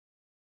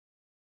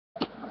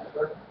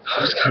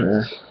I was kind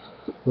of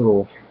a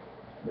little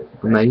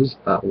amazed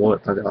by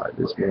what I got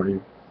this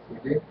morning.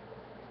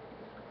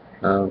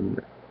 Um,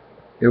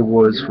 it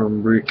was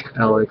from Rick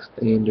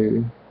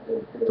Alexander,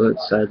 but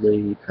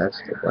sadly he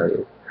passed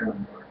away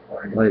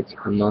like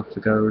a month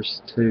ago or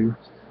two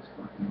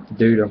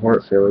due to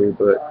heart failure.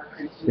 But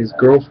his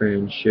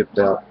girlfriend shipped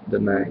out the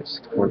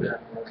mask for me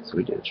because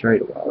we did a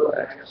trade a while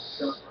back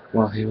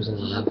while he was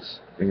alive,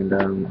 and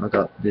I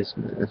got this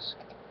mask.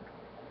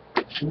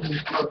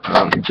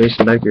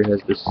 Jason Baker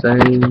has the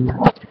same.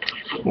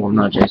 Well,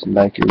 not Jason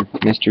Baker.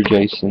 Mr.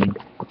 Jason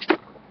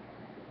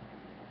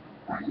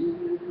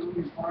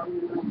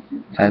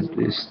has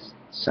this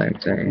same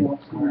thing.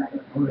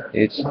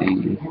 It's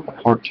the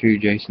Part 2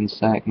 Jason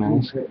Sack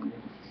mask.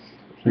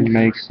 He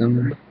makes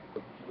them.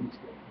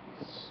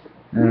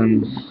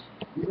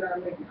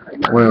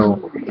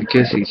 Well, I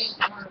guess he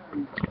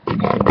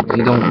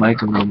don't make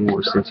them no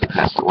more since he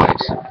passed away,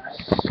 so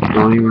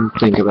don't even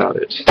think about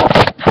it.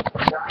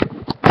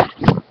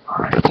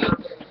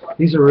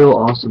 These are real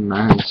awesome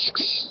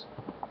masks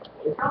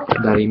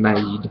that he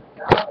made.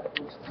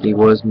 He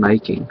was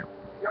making.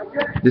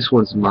 This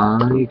was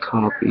my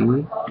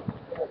copy.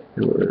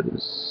 It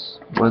was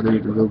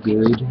weathered real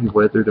good. He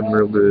weathered them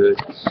real good.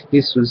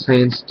 This was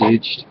hand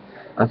stitched.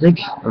 I think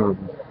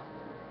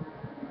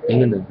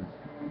Anna,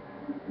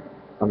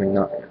 I mean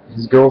not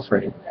his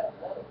girlfriend,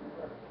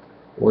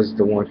 was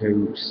the one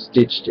who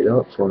stitched it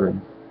up for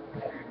him,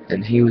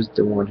 and he was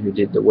the one who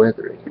did the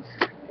weathering.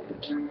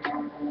 It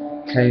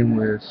came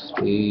with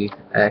the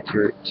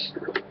accurate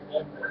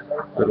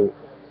little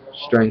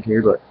string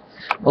here, but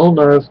I don't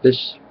know if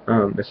this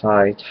if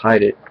I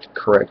tied it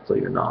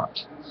correctly or not.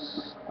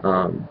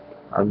 I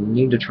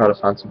need to try to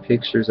find some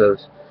pictures of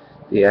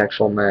the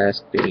actual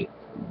mask being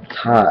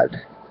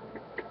tied.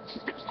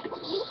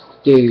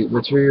 The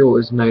material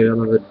is made out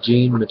of a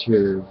jean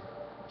material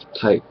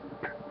type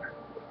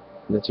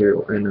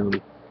material,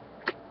 and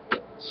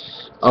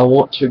I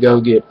want to go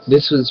get.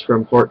 This was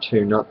from Part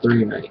 2, not the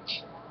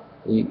remake.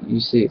 You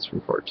see, it's from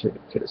Part 2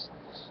 because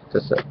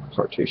that's that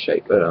Part 2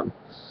 shape. But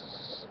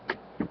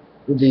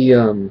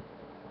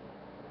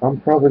I'm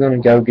probably gonna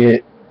go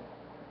get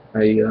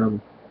a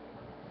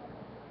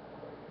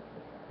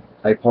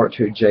Part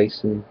 2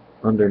 Jason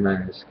under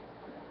mask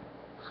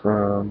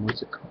from,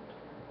 what's it called,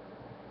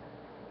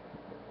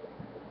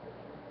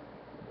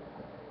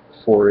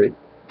 for it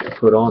to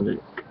put on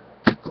it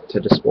to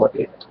display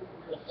it.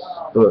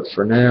 But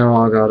for now,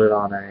 I got it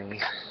on a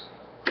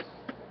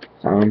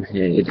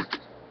head.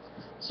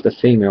 It's the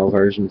female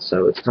version,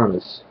 so it's kind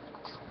of,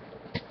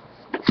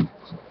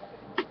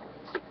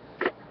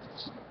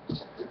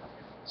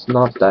 it's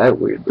not that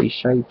weirdly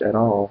shaped at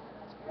all.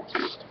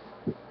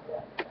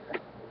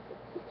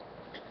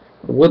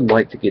 I would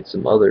like to get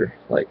some other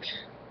like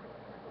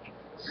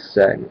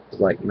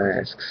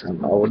masks. I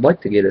would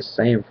like to get a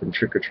Sam from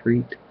Trick or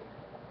Treat.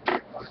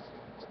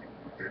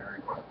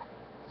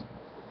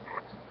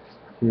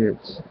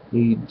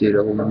 He did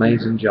an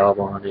amazing job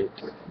on it.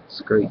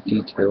 It's great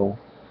detail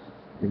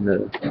in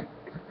the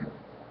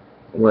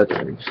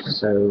weathering.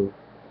 So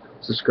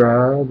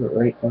subscribe,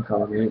 rate, and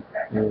comment,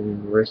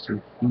 and rest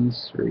in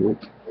peace,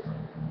 Rick.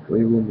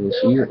 We will miss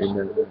you,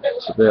 and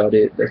that's about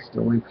it. That's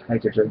the only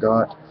package I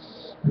got.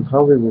 It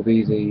probably will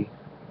be the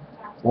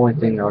only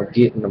thing I'll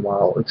get in a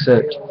while,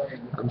 except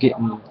I'm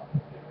getting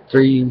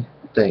 3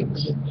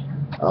 things.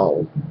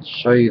 I'll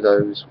show you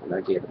those when I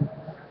get them.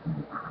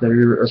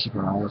 They're a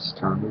surprise,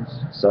 kind of.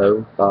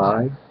 So,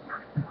 bye.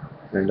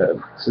 And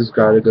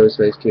subscribe to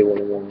Ghostface Kid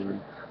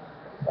 101,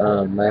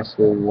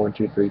 Maxwell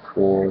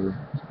 1234.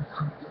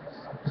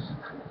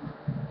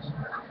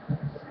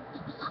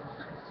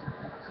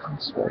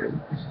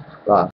 Bye.